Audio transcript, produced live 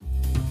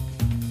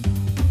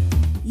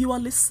You are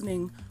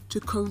listening to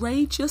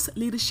Courageous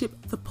Leadership,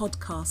 the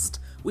podcast,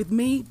 with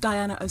me,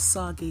 Diana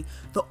Osagie,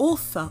 the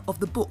author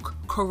of the book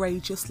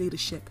Courageous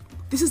Leadership.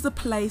 This is the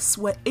place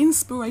where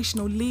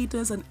inspirational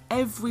leaders and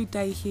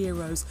everyday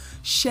heroes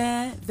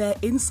share their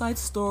inside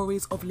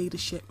stories of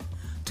leadership.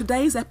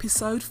 Today's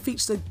episode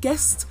features a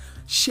guest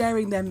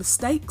sharing their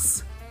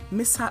mistakes,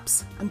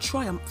 mishaps, and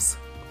triumphs.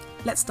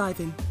 Let's dive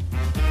in.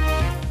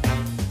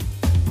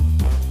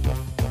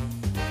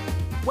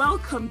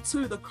 Welcome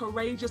to the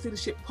Courageous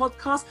Leadership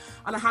podcast,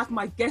 and I have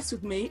my guest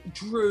with me,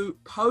 Drew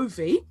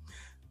Povey.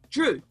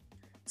 Drew,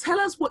 tell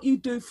us what you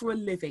do for a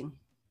living.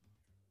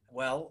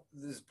 Well,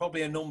 there's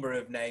probably a number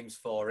of names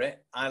for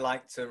it. I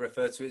like to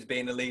refer to it as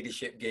being a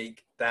leadership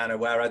geek, Diana,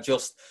 where I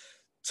just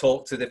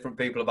talk to different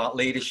people about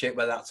leadership,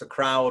 whether that's a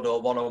crowd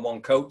or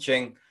one-on-one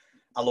coaching.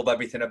 I love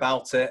everything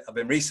about it. I've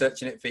been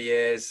researching it for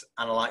years,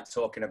 and I like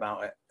talking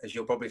about it, as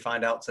you'll probably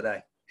find out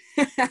today.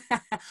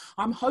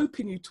 I'm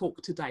hoping you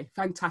talk today.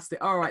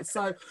 Fantastic. All right.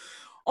 So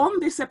on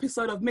this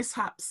episode of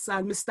Mishaps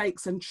and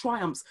Mistakes and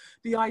Triumphs,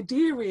 the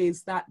idea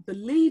is that the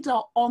leader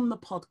on the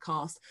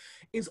podcast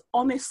is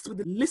honest with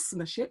the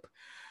listenership,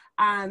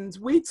 and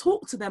we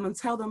talk to them and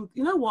tell them,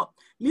 you know what,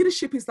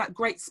 leadership is that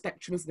great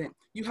spectrum, isn't it?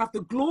 You have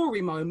the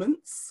glory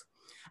moments,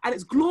 and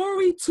it's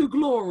glory to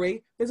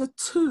glory. There's a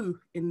 2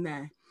 in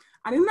there.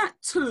 And in that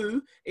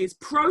 2 is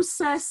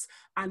process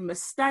and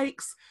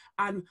mistakes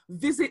and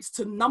visits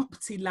to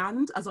Numpty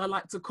land, as I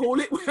like to call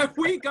it, where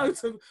we go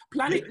to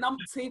planet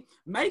Numpty,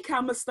 make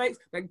our mistakes,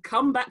 then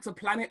come back to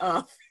planet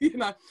Earth, you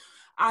know.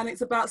 And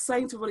it's about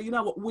saying to everybody, you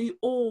know what, we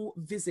all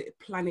visit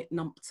planet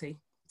Numpty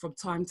from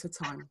time to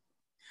time.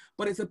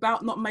 But it's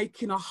about not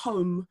making a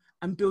home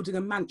and building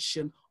a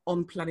mansion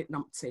on planet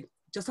Numpty.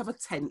 Just have a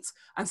tent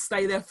and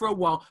stay there for a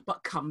while,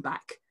 but come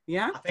back.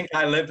 Yeah, I think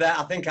I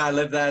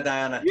live there,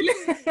 Diana.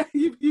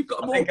 You've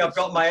got. I think I've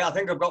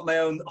got my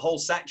own whole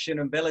section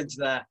and village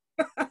there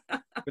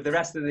with the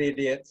rest of the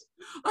idiots.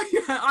 Oh,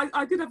 yeah,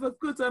 I did have a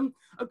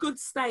good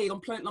stay on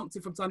Planet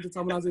Numpty from time to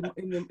time when I was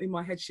in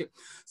my headship.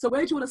 So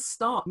where do you want to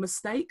start?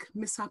 Mistake,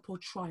 mishap, or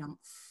triumph?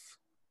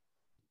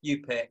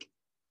 You pick.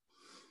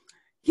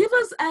 Give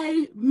us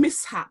a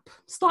mishap.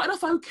 Started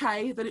off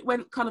okay, then it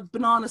went kind of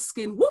banana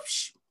skin.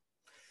 Whoosh.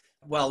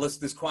 Well,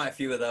 there's quite a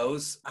few of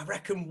those. I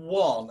reckon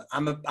one,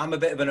 I'm a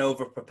bit of an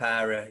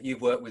over-preparer.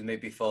 You've worked with me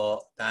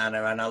before,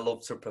 Diana, and I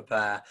love to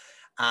prepare.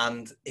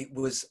 And I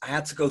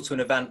had to go to an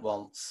event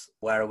once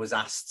where I was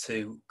asked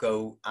to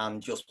go and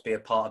just be a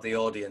part of the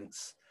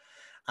audience.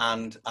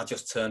 And I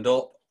just turned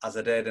up as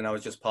I did, and I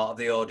was just part of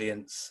the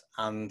audience.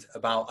 And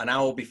about an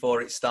hour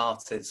before it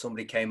started,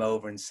 somebody came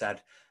over and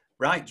said,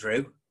 "Right,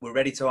 Drew, we're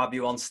ready to have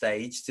you on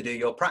stage to do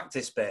your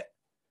practice bit."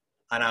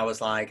 And I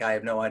was like, I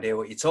have no idea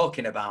what you're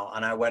talking about.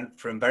 And I went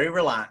from very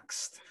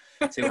relaxed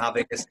to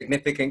having a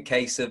significant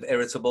case of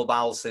irritable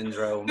bowel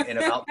syndrome in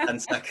about 10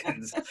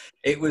 seconds.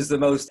 It was the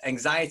most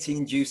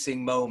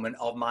anxiety-inducing moment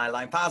of my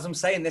life. As I'm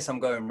saying this, I'm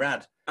going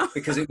red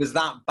because it was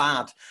that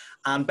bad.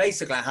 And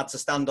basically, I had to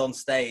stand on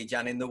stage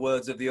and, in the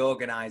words of the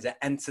organizer,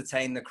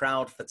 entertain the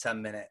crowd for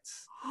 10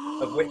 minutes.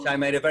 Of which I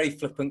made a very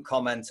flippant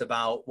comment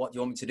about, what do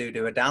you want me to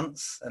do a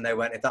dance? And they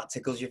went, if that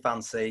tickles your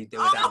fancy, do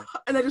a dance.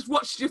 And they just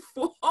watched you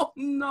fall. Oh,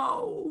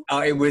 no.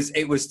 Oh, it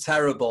was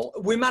terrible.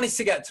 We managed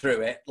to get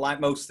through it, like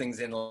most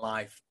things in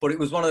life. But it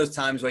was one of those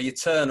times where you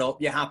turn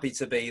up, you're happy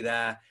to be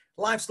there.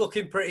 Life's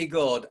looking pretty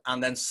good.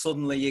 And then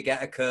suddenly you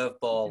get a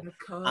curveball.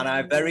 And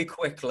I very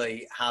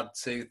quickly had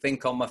to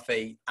think on my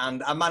feet.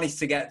 And I managed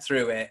to get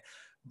through it.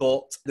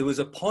 But there was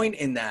a point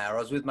in there, I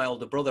was with my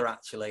older brother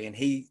actually, and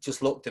he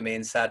just looked at me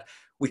and said,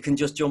 "We can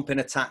just jump in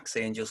a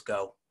taxi and just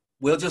go.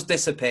 We'll just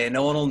disappear.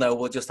 No one will know.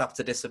 We'll just have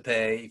to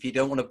disappear if you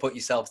don't want to put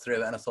yourself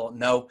through it." And I thought,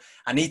 no,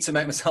 I need to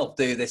make myself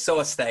do this. So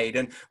I stayed,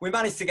 and we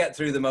managed to get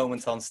through the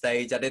moment on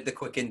stage. I did the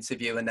quick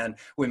interview, and then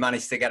we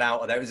managed to get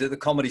out of there. It was at the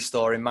Comedy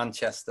Store in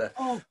Manchester.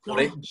 Oh, gosh. But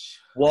it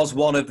was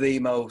one of the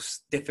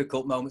most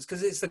difficult moments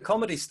because it's the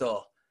Comedy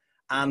Store.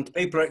 And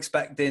people are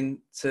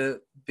expecting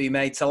to be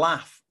made to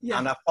laugh. Yeah.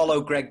 And I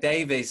follow Greg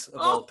Davies, of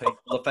all people,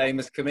 a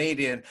famous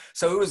comedian.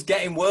 So it was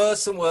getting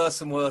worse and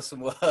worse and worse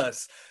and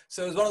worse.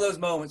 So it was one of those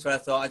moments where I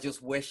thought, I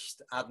just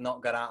wished I'd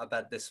not got out of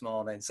bed this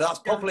morning. So that's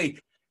probably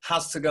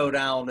has to go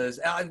down as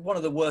one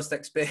of the worst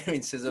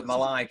experiences of my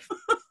life.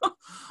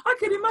 I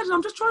can imagine.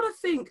 I'm just trying to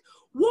think,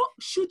 what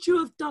should you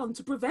have done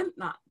to prevent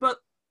that? But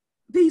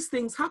these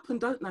things happen,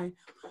 don't they?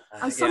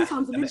 And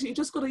sometimes you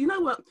just got to, you know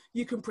what,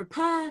 you can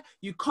prepare,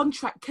 you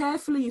contract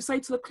carefully, you say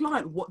to the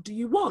client, what do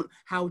you want?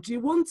 How do you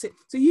want it?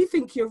 So you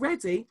think you're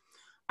ready,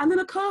 and then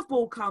a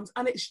curveball comes,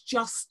 and it's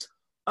just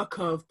a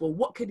curveball.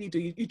 What can you do?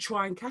 You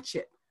try and catch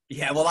it.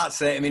 Yeah, well,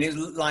 that's it. I mean, it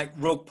was like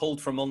rug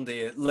pulled from under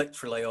you,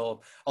 literally,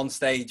 or on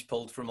stage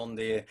pulled from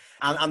under you.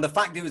 And the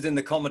fact it was in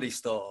the Comedy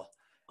Store,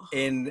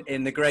 in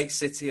the great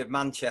city of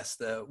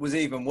Manchester, was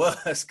even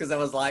worse, because I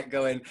was like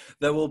going,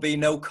 there will be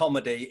no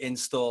comedy in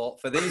store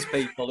for these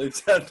people who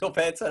turned up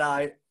here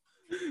tonight.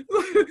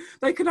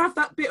 They could have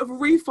that bit of a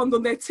refund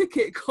on their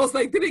ticket because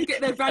they didn't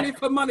get their value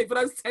for money for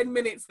those 10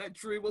 minutes that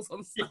Drew was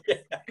on stage. Yeah.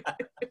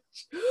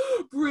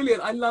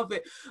 Brilliant, I love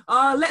it.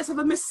 Let's have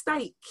a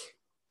mistake.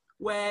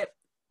 where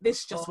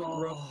this just went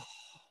wrong?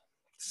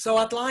 So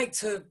I'd like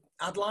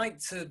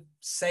to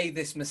say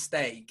this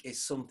mistake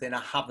is something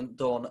I haven't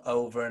done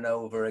over and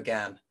over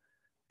again,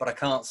 but I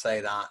can't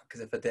say that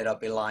because if I did, I'd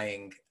be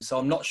lying. So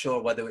I'm not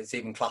sure whether it's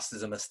even classed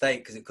as a mistake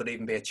because it could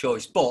even be a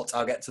choice, but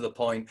I'll get to the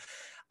point.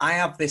 I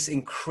have this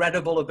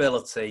incredible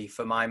ability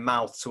for my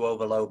mouth to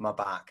overload my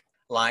back.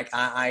 Like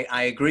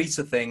I agree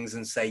to things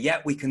and say,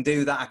 yeah, we can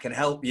do that. I can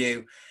help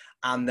you.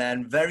 And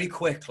then very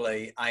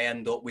quickly I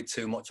end up with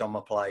too much on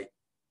my plate.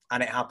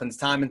 And it happens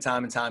time and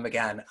time and time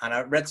again. And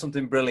I read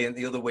something brilliant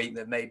the other week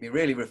that made me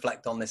really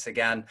reflect on this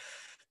again.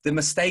 The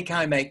mistake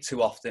I make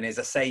too often is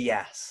I say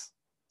yes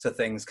to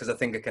things because I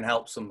think I can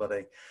help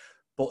somebody.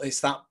 But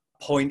it's that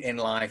point in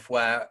life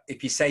where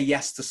if you say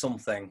yes to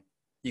something,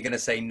 you're going to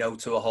say no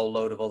to a whole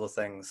load of other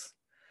things.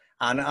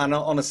 And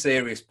on a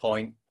serious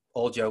point,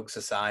 all jokes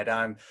aside,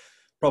 I'm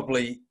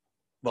definitely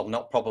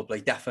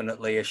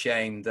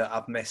ashamed that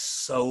I've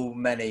missed so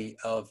many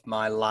of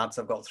my lads.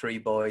 I've got 3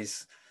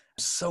 boys.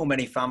 So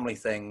many family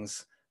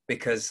things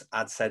because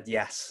I'd said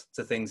yes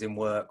to things in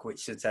work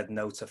which had said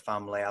no to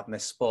family. I've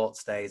missed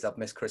sports days, I've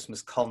missed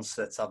Christmas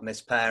concerts, I've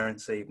missed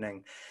parents'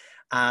 evening,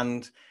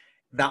 and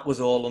that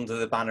was all under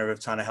the banner of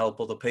trying to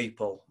help other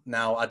people.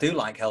 Now I do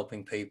like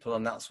helping people,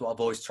 and that's what I've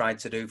always tried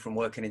to do, from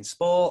working in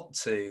sport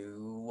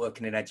to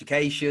working in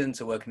education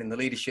to working in the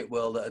leadership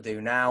world that I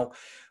do now.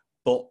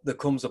 But there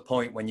comes a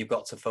point when you've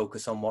got to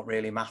focus on what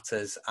really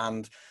matters.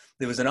 And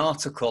there was an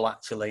article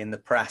actually in the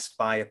press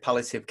by a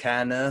palliative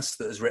care nurse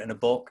that has written a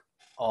book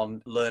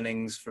on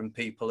learnings from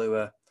people who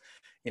are,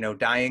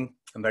 dying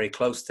and very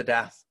close to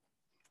death.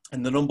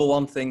 And the number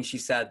one thing she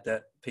said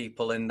that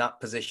people in that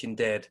position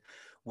did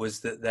was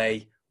that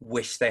they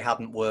wish they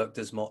hadn't worked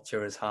as much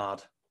or as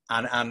hard.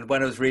 And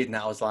when I was reading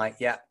that, I was like,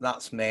 yeah,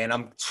 that's me. And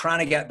I'm trying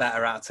to get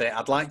better at it.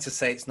 I'd like to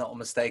say it's not a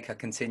mistake I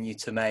continue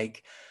to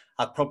make.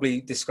 I'd probably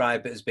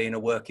describe it as being a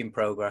work in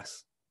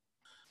progress.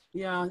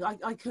 Yeah,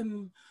 I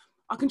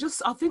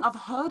think I've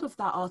heard of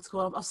that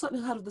article. I've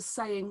certainly heard of the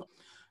saying,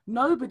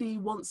 nobody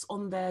wants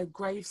on their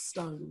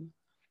gravestone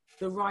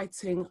the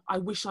writing, I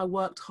wish I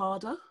worked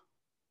harder.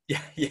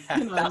 Yeah,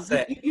 that's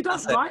it. You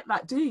don't write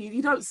that, do you?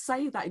 You don't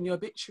say that in your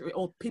obituary,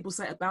 or people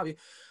say it about you.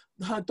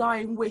 Her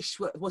dying wish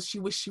was she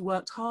wished she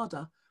worked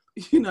harder.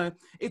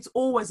 It's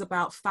always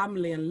about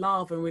family and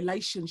love and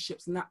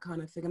relationships and that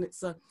kind of thing. And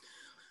it's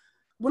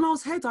when I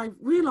was head, I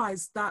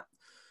realised that,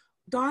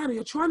 Diana,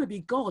 you're trying to be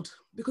God,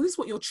 because this is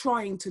what you're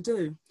trying to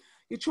do.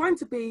 You're trying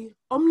to be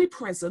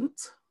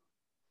omnipresent,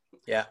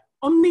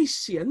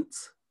 omniscient,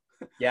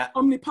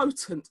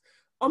 omnipotent,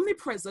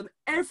 omnipresent,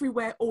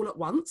 everywhere, all at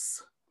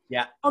once.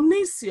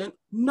 Omniscient,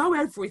 know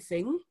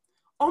everything,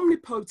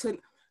 omnipotent,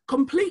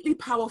 completely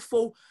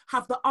powerful,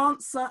 have the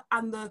answer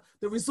and the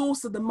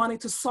resource and the money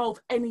to solve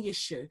any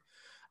issue.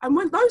 And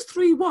when those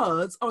 3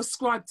 words are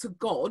ascribed to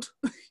God,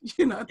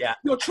 you're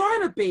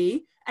trying to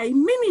be a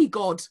mini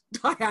God,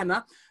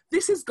 Diana.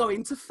 This is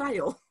going to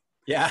fail.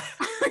 Yeah.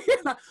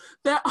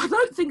 I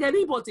don't think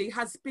anybody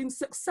has been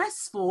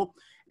successful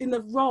in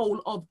the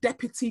role of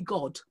deputy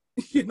God,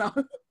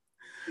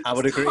 I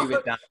would agree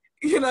with that.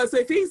 So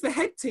if he's the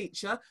head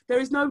teacher, there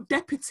is no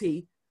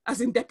deputy,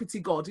 as in deputy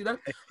God, And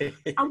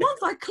once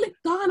I clicked,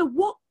 Diana,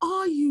 what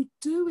are you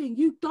doing?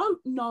 You don't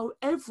know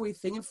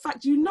everything. In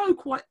fact, you know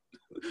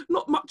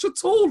not much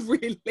at all,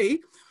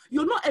 really.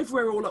 You're not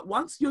everywhere all at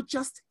once. You're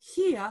just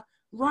here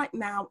right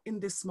now in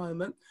this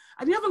moment.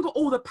 And you haven't got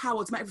all the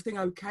power to make everything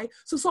okay.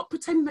 So stop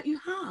pretending that you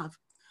have.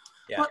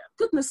 Yeah. But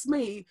goodness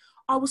me,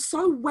 I was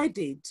so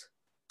wedded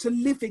to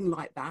living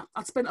like that.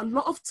 I'd spent a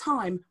lot of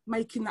time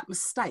making that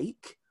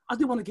mistake. I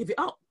didn't want to give it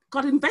up.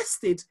 God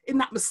invested in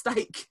that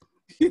mistake,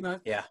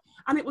 Yeah.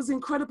 And it was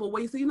incredible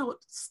where you think, what,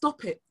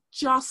 stop it.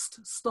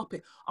 Just stop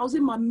it. I was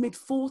in my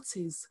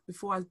mid-40s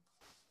before I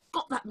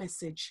got that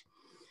message.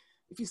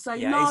 If you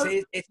say no,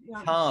 it's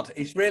hard.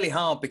 It's really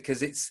hard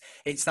because it's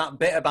that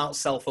bit about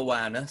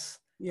self-awareness.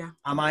 Yeah.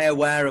 Am I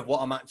aware of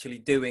what I'm actually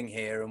doing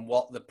here and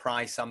what the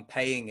price I'm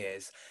paying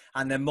is?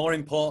 And then more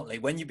importantly,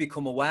 when you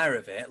become aware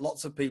of it,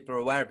 lots of people are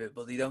aware of it,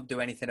 but they don't do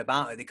anything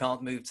about it. They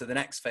can't move to the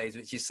next phase,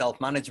 which is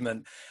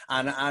self-management.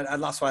 And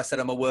that's why I said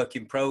I'm a work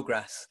in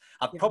progress.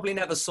 I've probably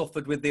never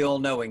suffered with the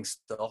all-knowing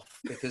stuff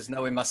because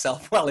knowing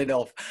myself well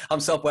enough, I'm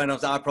self-aware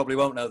enough that I probably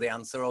won't know the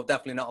answer, or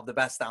definitely not have the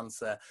best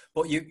answer.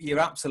 But you're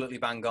absolutely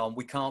bang on.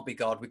 We can't be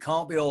God. We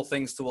can't be all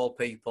things to all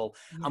people.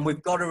 Yeah. And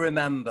we've got to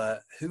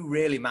remember who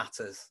really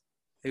matters.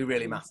 Who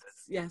really matters.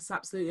 Yes,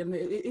 absolutely. And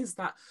it is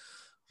that,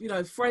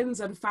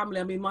 friends and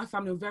family. I mean, my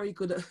family are very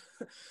good at,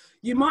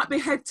 you might be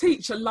head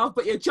teacher, love,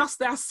 but you're just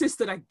their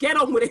sister. Now get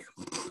on with it.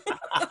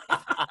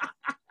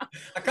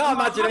 I can't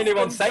imagine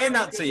anyone saying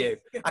that to you.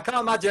 I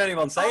can't imagine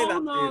anyone saying that to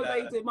you. No,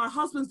 they do. My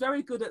husband's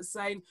very good at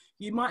saying,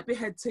 you might be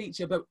head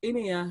teacher, but in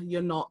here,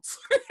 you're not.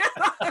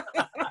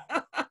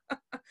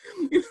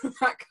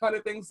 That kind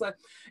of thing. So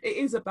it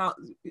is about,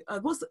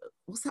 what's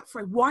that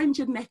phrase? Wind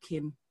your neck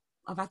in.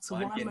 I've had to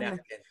wind my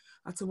neck in.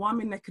 I had to wind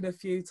my neck in a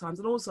few times,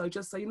 and also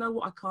just say,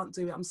 what, I can't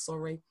do it. I'm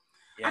sorry.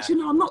 Yeah. Actually,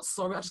 no, I'm not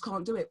sorry. I just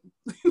can't do it.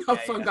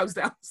 Phone goes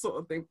down,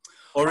 sort of thing.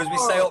 Or as we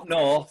say up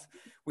north,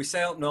 we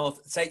say up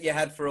north, take your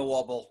head for a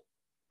wobble.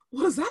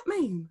 What does that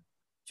mean?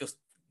 Just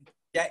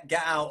get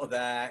out of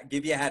there,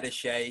 give your head a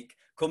shake,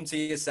 come to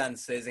your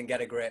senses and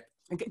get a grip.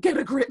 And get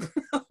a grip.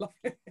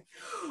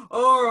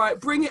 All right,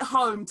 bring it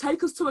home.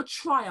 Take us to a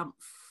triumph.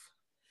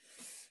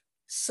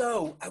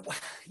 So,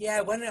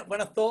 yeah, when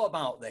I thought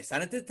about this,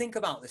 and I did think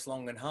about this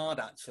long and hard,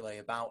 actually,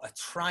 about a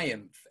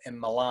triumph in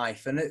my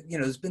life. And,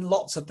 there's been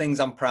lots of things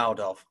I'm proud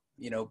of.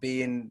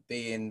 Being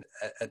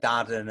a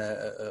dad and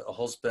a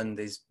husband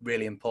is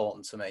really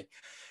important to me.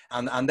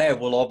 And there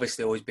will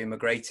obviously always be my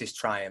greatest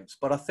triumphs.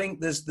 But I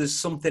think there's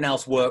something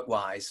else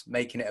work-wise,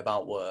 making it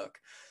about work,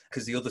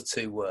 because the other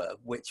two were,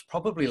 which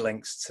probably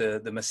links to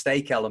the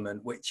mistake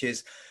element, which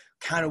is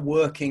kind of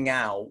working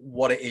out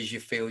what it is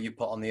you feel you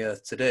put on the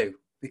earth to do.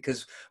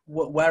 Because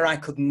where I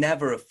could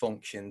never have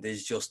functioned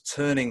is just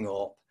turning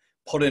up,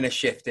 putting a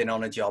shift in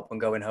on a job and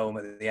going home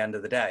at the end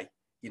of the day.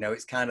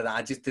 It's kind of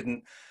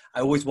that I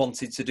always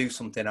wanted to do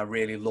something I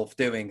really loved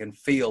doing and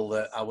feel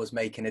that I was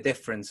making a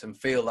difference and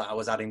feel that I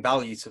was adding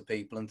value to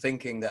people and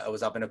thinking that I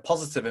was having a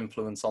positive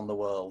influence on the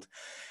world.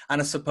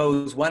 And I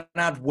suppose when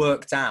I'd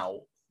worked out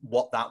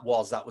what that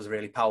was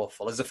really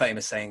powerful. As the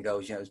famous saying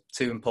goes,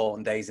 2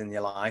 important days in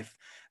your life,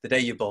 the day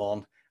you're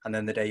born and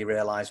then the day you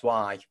realize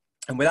why.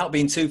 And without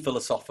being too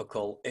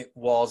philosophical, it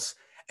was,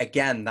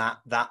 again,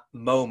 that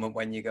moment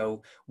when you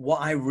go,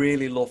 what I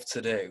really love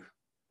to do,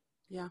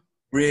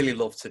 really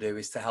love to do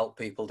is to help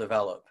people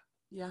develop.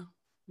 Yeah.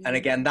 And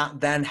again,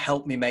 that then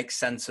helped me make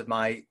sense of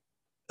my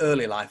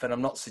early life. And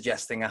I'm not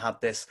suggesting I had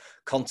this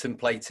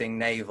contemplating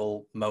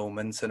navel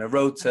moment and a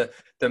road to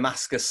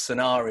Damascus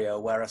scenario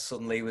where I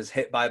suddenly was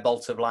hit by a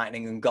bolt of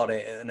lightning and got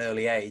it at an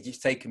early age. It's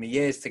taken me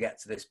years to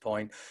get to this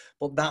point.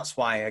 But that's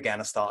why, again,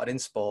 I started in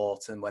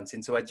sport and went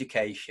into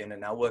education and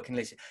now work in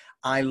leadership.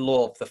 I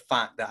love the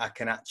fact that I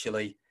can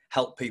actually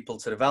help people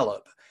to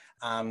develop.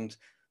 And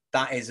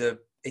that is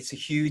it's a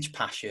huge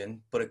passion.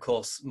 But of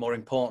course, more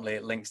importantly,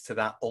 it links to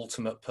that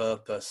ultimate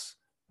purpose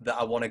that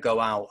I want to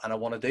go out and I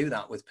want to do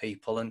that with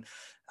people. And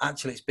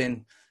actually, it's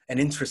been an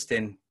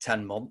interesting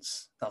 10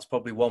 months. That's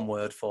probably one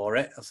word for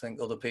it. I think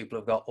other people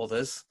have got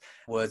others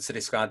words to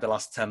describe the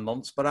last 10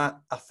 months. But I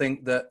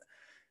think that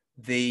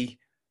the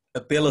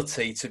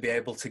ability to be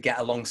able to get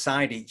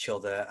alongside each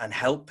other and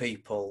help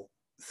people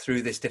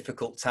through this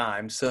difficult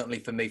time, certainly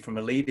for me from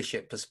a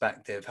leadership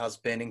perspective, has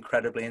been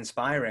incredibly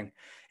inspiring.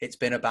 It's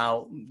been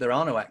about, there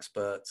are no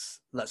experts.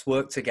 Let's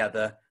work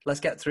together. Let's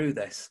get through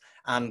this.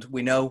 And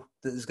we know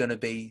that there's going to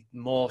be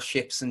more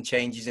shifts and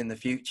changes in the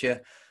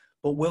future,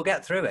 but we'll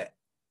get through it.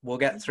 We'll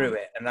get through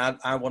it. And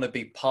I want to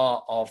be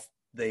part of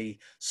the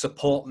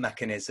support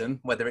mechanism,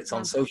 whether it's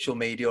on social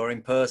media or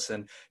in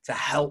person, to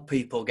help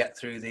people get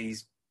through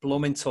these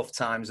blooming tough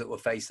times that we're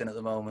facing at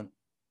the moment.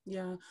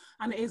 Yeah,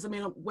 and it is. I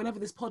mean, whenever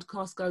this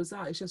podcast goes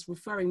out, it's just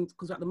referring,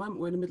 because at the moment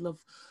we're in the middle of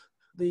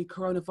the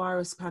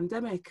coronavirus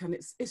pandemic, and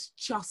it's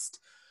just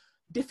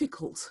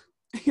difficult.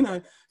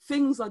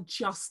 Things are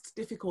just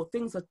difficult.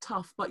 Things are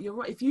tough. But you're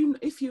right. If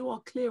you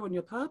are clear on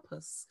your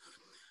purpose,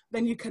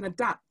 then you can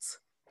adapt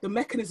the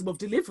mechanism of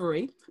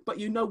delivery. But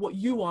you know what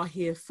you are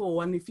here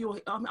for, and if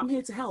I'm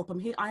here to help.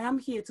 I am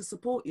here to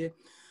support you.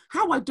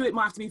 How I do it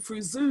might have to be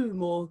through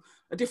Zoom or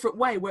a different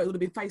way where it would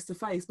have been face to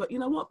face. But you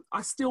know what?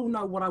 I still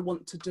know what I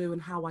want to do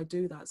and how I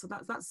do that. So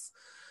that's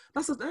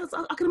I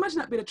can imagine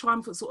that being a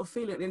triumphant sort of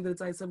feeling at the end of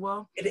the day.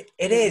 So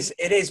it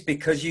is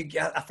because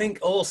I think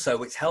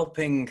also it's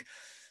helping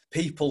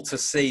people to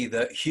see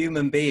that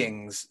human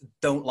beings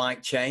don't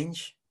like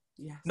change.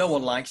 Yes. No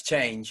one likes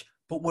change,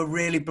 but we're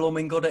really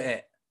blooming good at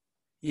it.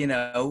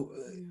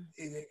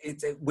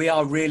 We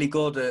are really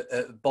good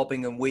at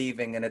bobbing and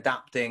weaving and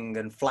adapting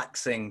and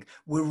flexing.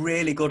 We're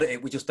really good at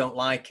it. We just don't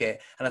like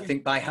it. And I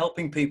think by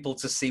helping people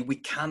to see we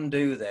can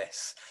do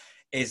this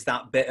is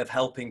that bit of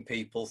helping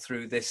people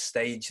through this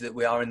stage that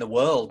we are in the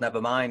world,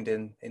 never mind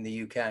in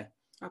the UK.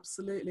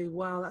 Absolutely.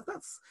 Wow.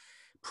 That's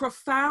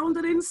profound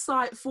and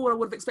insightful. I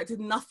would have expected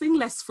nothing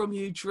less from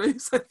you, Drew.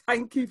 So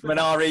thank you for that.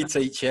 I'm an RE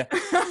teacher.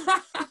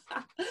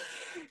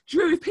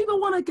 Drew, if people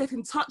want to get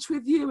in touch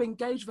with you,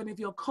 engage with any of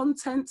your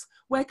content,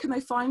 where can they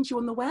find you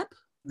on the web?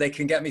 They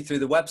can get me through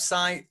the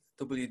website,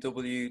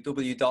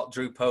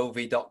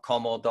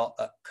 www.drewpovey.com or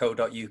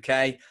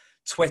 .co.uk,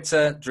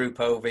 Twitter, Drew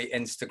Povey,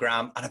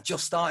 Instagram, and I've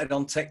just started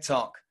on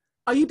TikTok.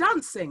 Are you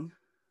dancing?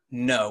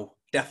 No,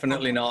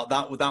 definitely not.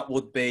 That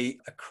would be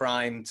a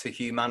crime to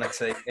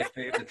humanity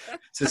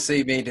to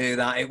see me do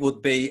that.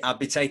 I'd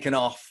be taken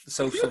off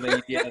social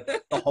media,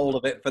 the whole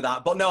of it for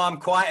that. But no, I'm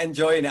quite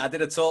enjoying it. I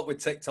did a talk with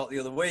TikTok the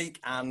other week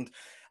and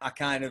I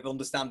kind of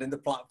understanding the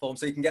platform.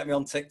 So you can get me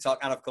on TikTok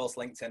and of course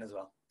LinkedIn as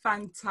well.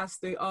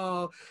 Fantastic.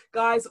 Oh,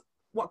 guys,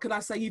 what can I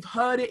say? You've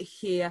heard it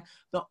here.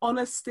 The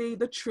honesty,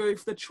 the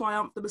truth, the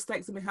triumph, the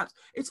mistakes and mishaps.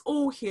 It's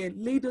all here.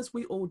 Leaders,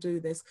 we all do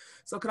this.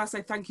 So can I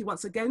say thank you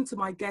once again to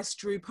my guest,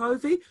 Drew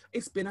Povey.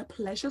 It's been a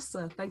pleasure,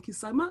 sir. Thank you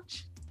so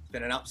much. It's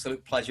been an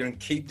absolute pleasure. And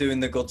keep doing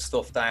the good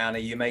stuff, Diana.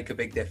 You make a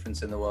big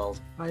difference in the world.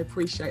 I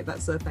appreciate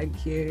that, sir.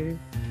 Thank you.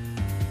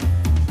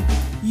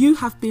 You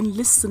have been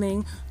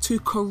listening to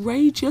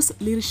Courageous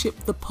Leadership,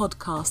 the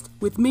podcast,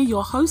 with me,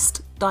 your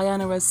host,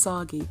 Diana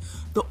Rezaghi,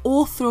 the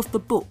author of the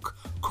book,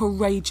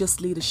 Courageous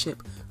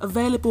Leadership,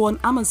 available on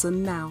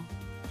Amazon now.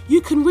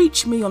 You can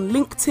reach me on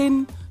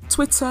LinkedIn,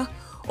 Twitter,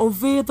 or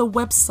via the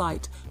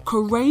website,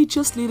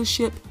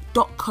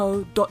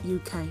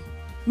 courageousleadership.co.uk.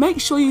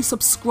 Make sure you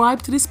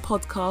subscribe to this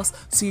podcast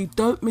so you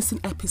don't miss an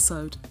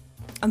episode.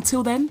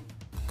 Until then,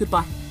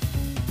 goodbye.